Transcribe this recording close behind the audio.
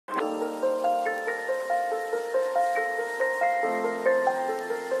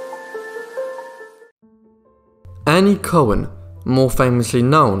Annie Cohen, more famously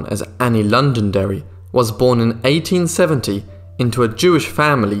known as Annie Londonderry, was born in 1870 into a Jewish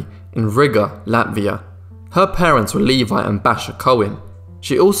family in Riga, Latvia. Her parents were Levi and Basha Cohen.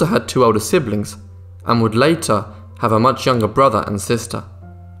 She also had two older siblings and would later have a much younger brother and sister.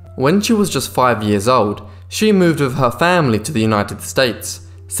 When she was just 5 years old, she moved with her family to the United States,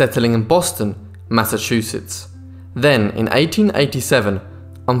 settling in Boston, Massachusetts. Then, in 1887,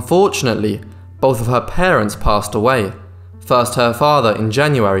 unfortunately, both of her parents passed away. First her father in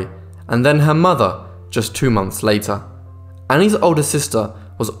January, and then her mother just 2 months later. Annie's older sister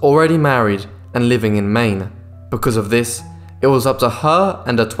was already married and living in Maine. Because of this, it was up to her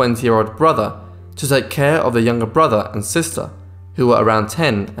and her 20-year-old brother to take care of the younger brother and sister, who were around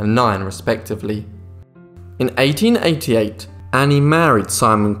 10 and 9 respectively. In 1888, Annie married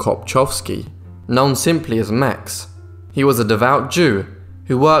Simon Kopchovsky, known simply as Max. He was a devout Jew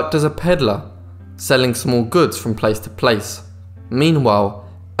who worked as a peddler, selling small goods from place to place. Meanwhile,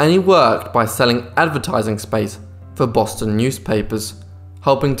 Annie worked by selling advertising space for Boston newspapers,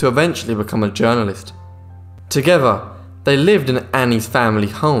 hoping to eventually become a journalist. Together, they lived in Annie's family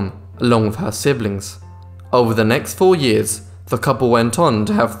home along with her siblings. Over the next 4 years, the couple went on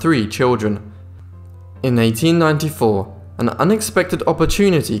to have 3 children. In 1894, an unexpected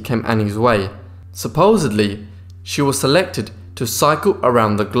opportunity came Annie's way. Supposedly, she was selected to cycle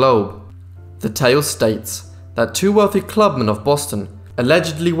around the globe. The tale states that 2 wealthy clubmen of Boston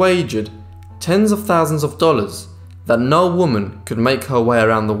allegedly wagered tens of thousands of dollars that no woman could make her way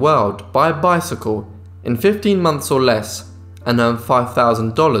around the world by bicycle in 15 months or less and earn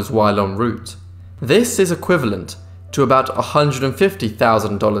 $5,000 while en route. This is equivalent to about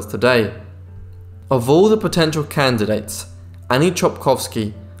 $150,000 today. Of all the potential candidates, Annie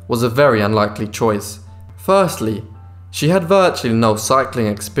Kopchovsky was a very unlikely choice. Firstly, she had virtually no cycling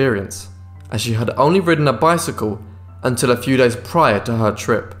experience, as she had only ridden a bicycle until a few days prior to her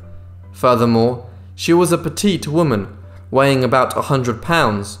trip. Furthermore, she was a petite woman, weighing about 100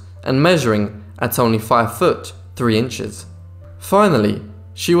 pounds and measuring at only 5 foot 3 inches. Finally,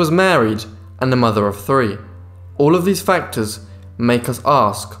 she was married and a mother of 3. All of these factors make us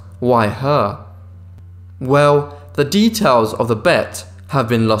ask, why her? Well, the details of the bet have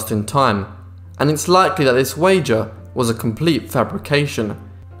been lost in time, and it's likely that this wager was a complete fabrication.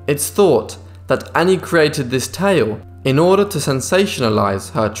 It's thought that Annie created this tale in order to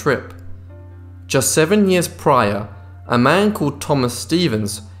sensationalize her trip. Just 7 years prior, a man called Thomas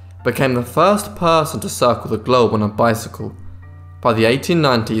Stevens became the first person to circle the globe on a bicycle. By the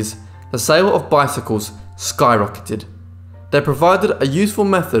 1890s, the sale of bicycles skyrocketed. They provided a useful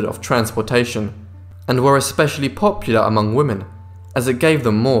method of transportation and were especially popular among women, as it gave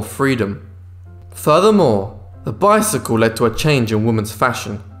them more freedom. Furthermore, the bicycle led to a change in women's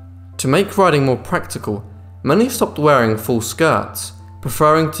fashion. To make riding more practical, many stopped wearing full skirts,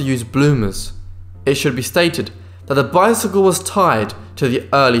 preferring to use bloomers. It should be stated that the bicycle was tied to the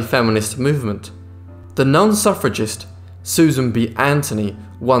early feminist movement. The known suffragist Susan B. Anthony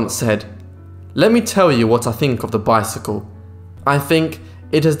once said, "Let me tell you what I think of the bicycle. I think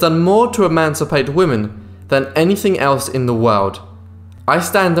it has done more to emancipate women than anything else in the world. I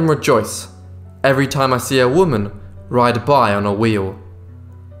stand and rejoice every time I see a woman ride by on a wheel."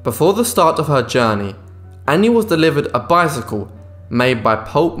 Before the start of her journey, Annie was delivered a bicycle made by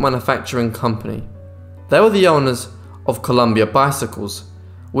Pope Manufacturing Company. They were the owners of Columbia Bicycles,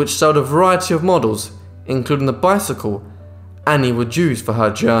 which sold a variety of models, including the bicycle Annie would use for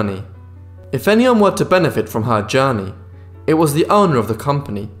her journey. If anyone were to benefit from her journey, it was the owner of the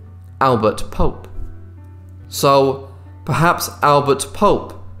company, Albert Pope. So, perhaps Albert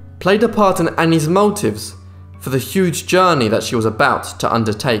Pope played a part in Annie's motives for the huge journey that she was about to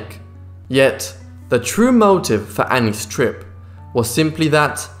undertake. Yet, the true motive for Annie's trip was simply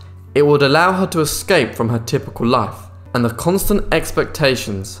that it would allow her to escape from her typical life and the constant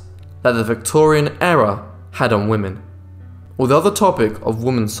expectations that the Victorian era had on women. Although the topic of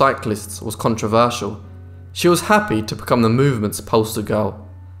women cyclists was controversial, she was happy to become the movement's poster girl.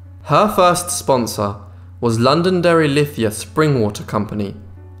 Her first sponsor was Londonderry Lithia Spring Water Company.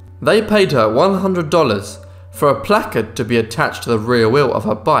 They paid her $100 for a placard to be attached to the rear wheel of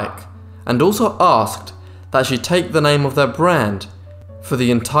her bike, and also asked that she take the name of their brand for the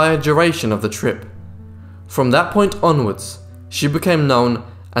entire duration of the trip. From that point onwards, she became known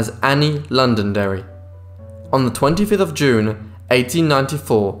as Annie Londonderry. On the 25th of June,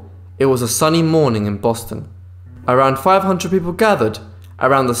 1894, it was a sunny morning in Boston. Around 500 people gathered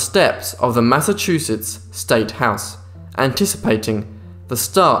around the steps of the Massachusetts State House, anticipating the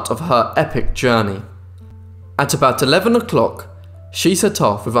start of her epic journey. At about 11 o'clock, she set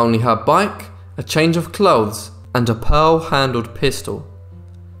off with only her bike, a change of clothes, and a pearl-handled pistol.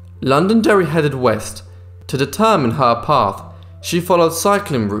 Londonderry headed west. To determine her path, she followed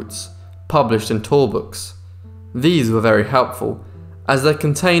cycling routes published in tour books. These were very helpful, as they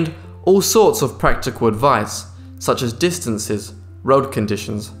contained all sorts of practical advice, such as distances, road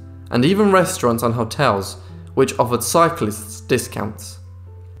conditions, and even restaurants and hotels which offered cyclists discounts.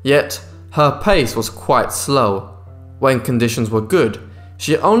 Yet, her pace was quite slow. When conditions were good,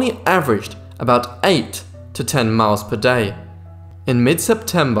 she only averaged about 8 to 10 miles per day. In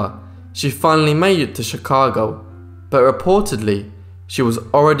mid-September, she finally made it to Chicago, but reportedly, she was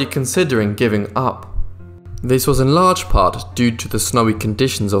already considering giving up. This was in large part due to the snowy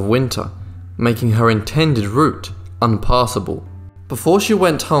conditions of winter, making her intended route unpassable. Before she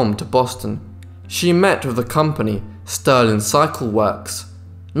went home to Boston, she met with the company Sterling Cycle Works.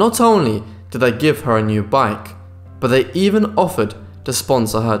 Not only did they give her a new bike, but they even offered to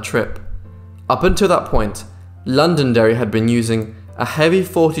sponsor her trip. Up until that point, Londonderry had been using a heavy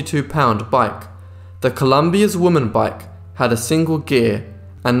 42-pound bike. The Columbia's woman bike had a single gear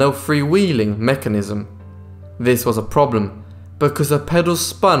and no freewheeling mechanism. This was a problem because the pedals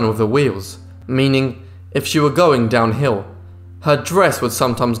spun with the wheels, meaning if she were going downhill, her dress would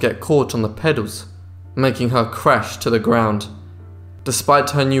sometimes get caught on the pedals, making her crash to the ground.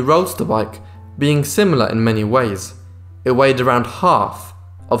 Despite her new roadster bike being similar in many ways, it weighed around half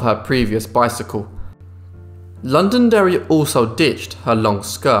of her previous bicycle. Londonderry also ditched her long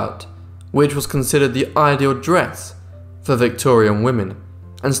skirt, which was considered the ideal dress for Victorian women,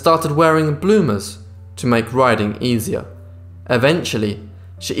 and started wearing bloomers to make riding easier. Eventually,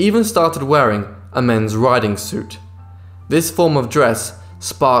 she even started wearing a men's riding suit. This form of dress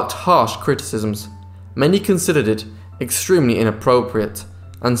sparked harsh criticisms. Many considered it extremely inappropriate,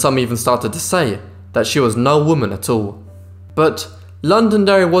 and some even started to say that she was no woman at all. But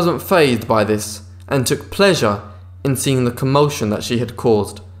Londonderry wasn't fazed by this, and took pleasure in seeing the commotion that she had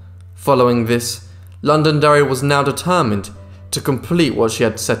caused. Following this, Londonderry was now determined to complete what she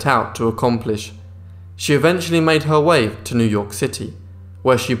had set out to accomplish. She eventually made her way to New York City,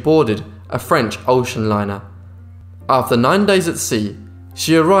 where she boarded a French ocean liner. After 9 days at sea,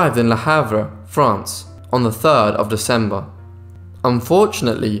 she arrived in Le Havre, France, on the 3rd of December.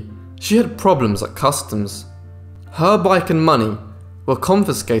 Unfortunately, she had problems at customs. Her bike and money were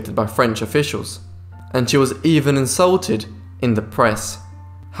confiscated by French officials, and she was even insulted in the press.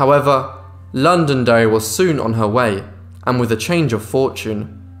 However, Londonderry was soon on her way, and with a change of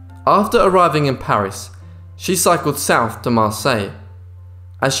fortune. After arriving in Paris, she cycled south to Marseille.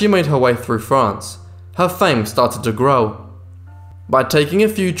 As she made her way through France, her fame started to grow. By taking a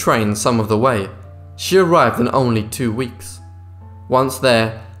few trains some of the way, she arrived in only 2 weeks. Once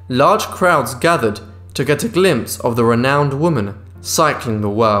there, large crowds gathered to get a glimpse of the renowned woman cycling the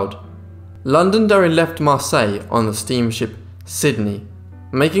world. Londonderry left Marseille on the steamship Sydney,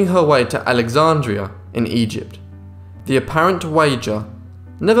 making her way to Alexandria in Egypt. The apparent wager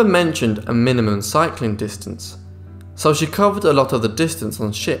never mentioned a minimum cycling distance, so she covered a lot of the distance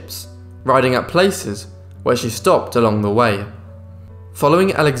on ships, riding at places where she stopped along the way.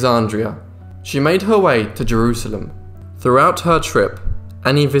 Following Alexandria, she made her way to Jerusalem. Throughout her trip,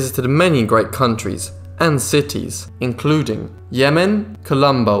 Annie visited many great countries and cities, including Yemen,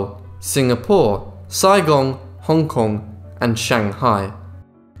 Colombo, Singapore, Saigon, Hong Kong, and Shanghai.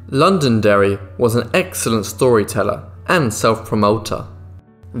 Londonderry was an excellent storyteller and self-promoter.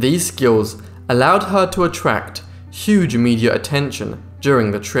 These skills allowed her to attract huge media attention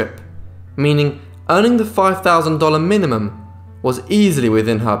during the trip, meaning earning the $5,000 minimum was easily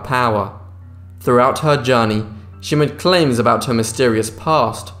within her power. Throughout her journey, she made claims about her mysterious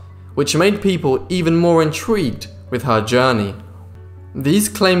past, which made people even more intrigued with her journey. These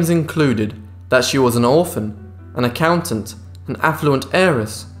claims included that she was an orphan, an accountant, an affluent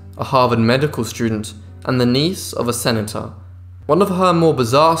heiress, a Harvard medical student, and the niece of a senator. One of her more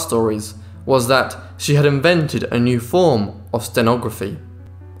bizarre stories was that she had invented a new form of stenography.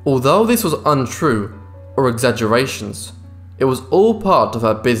 Although this was untrue or exaggerations, it was all part of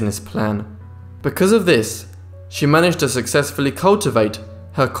her business plan. Because of this, she managed to successfully cultivate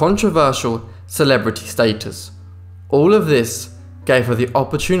her controversial celebrity status. All of this gave her the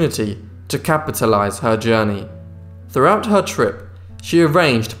opportunity to capitalize her journey. Throughout her trip, she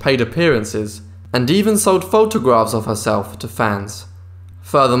arranged paid appearances and even sold photographs of herself to fans.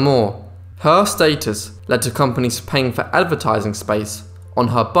 Furthermore, her status led to companies paying for advertising space on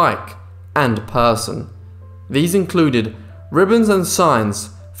her bike and person. These included ribbons and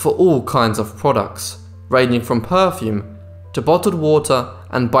signs for all kinds of products, ranging from perfume to bottled water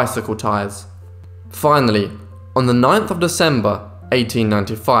and bicycle tires. Finally, on the 9th of December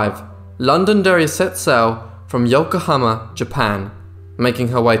 1895, Londonderry set sail from Yokohama, Japan, making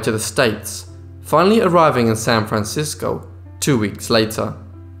her way to the States, finally arriving in San Francisco 2 weeks later.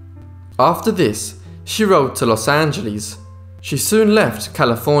 After this, she rode to Los Angeles. She soon left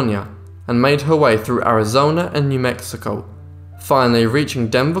California and made her way through Arizona and New Mexico, finally reaching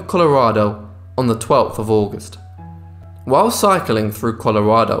Denver, Colorado on the 12th of August. While cycling through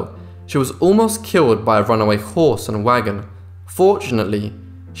Colorado, she was almost killed by a runaway horse and wagon. Fortunately,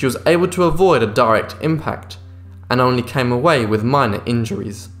 she was able to avoid a direct impact and only came away with minor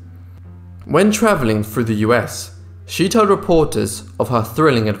injuries. When traveling through the US, she told reporters of her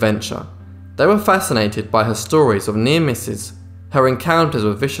thrilling adventure. They were fascinated by her stories of near misses, her encounters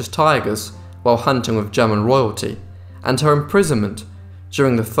with vicious tigers while hunting with German royalty, and her imprisonment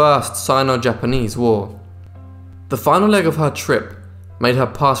during the First Sino-Japanese War. The final leg of her trip made her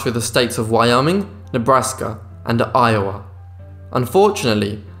pass through the states of Wyoming, Nebraska, and Iowa.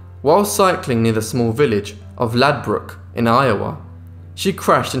 Unfortunately, while cycling near the small village of Ladbrook in Iowa, she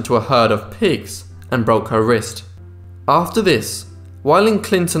crashed into a herd of pigs and broke her wrist. After this, while in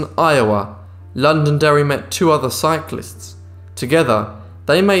Clinton, Iowa, Londonderry met 2 other cyclists. Together,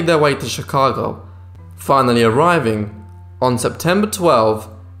 they made their way to Chicago, finally arriving on September 12,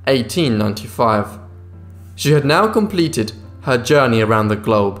 1895. She had now completed her journey around the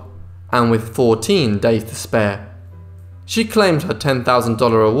globe, and with 14 days to spare. She claimed her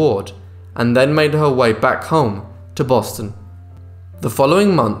 $10,000 award and then made her way back home to Boston. The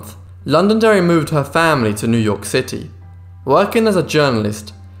following month, Londonderry moved her family to New York City. Working as a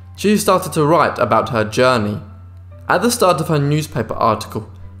journalist, she started to write about her journey. At the start of her newspaper article,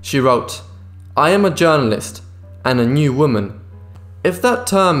 she wrote, "I am a journalist and a new woman. If that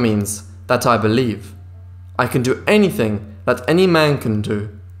term means that I believe, I can do anything that any man can do."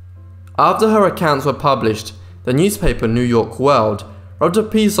 After her accounts were published, the newspaper New York World wrote a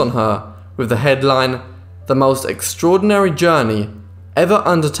piece on her with the headline, "The most extraordinary journey ever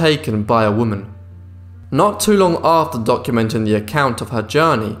undertaken by a woman." Not too long after documenting the account of her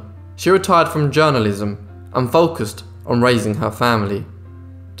journey, she retired from journalism and focused on raising her family.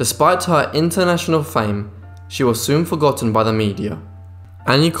 Despite her international fame, she was soon forgotten by the media.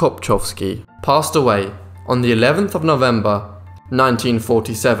 Annie Kopchovsky passed away on the 11th of November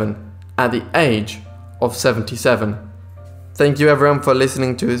 1947 at the age of 77. Thank you everyone for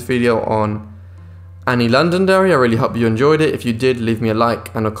listening to this video on Annie Londonderry. I really hope you enjoyed it. If you did, leave me a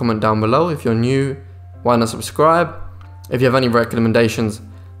like and a comment down below. If you're new, why not subscribe? If you have any recommendations,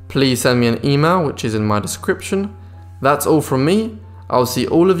 please send me an email, which is in my description. That's all from me. I'll see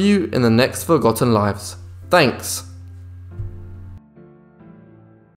all of you in the next Forgotten Lives. Thanks!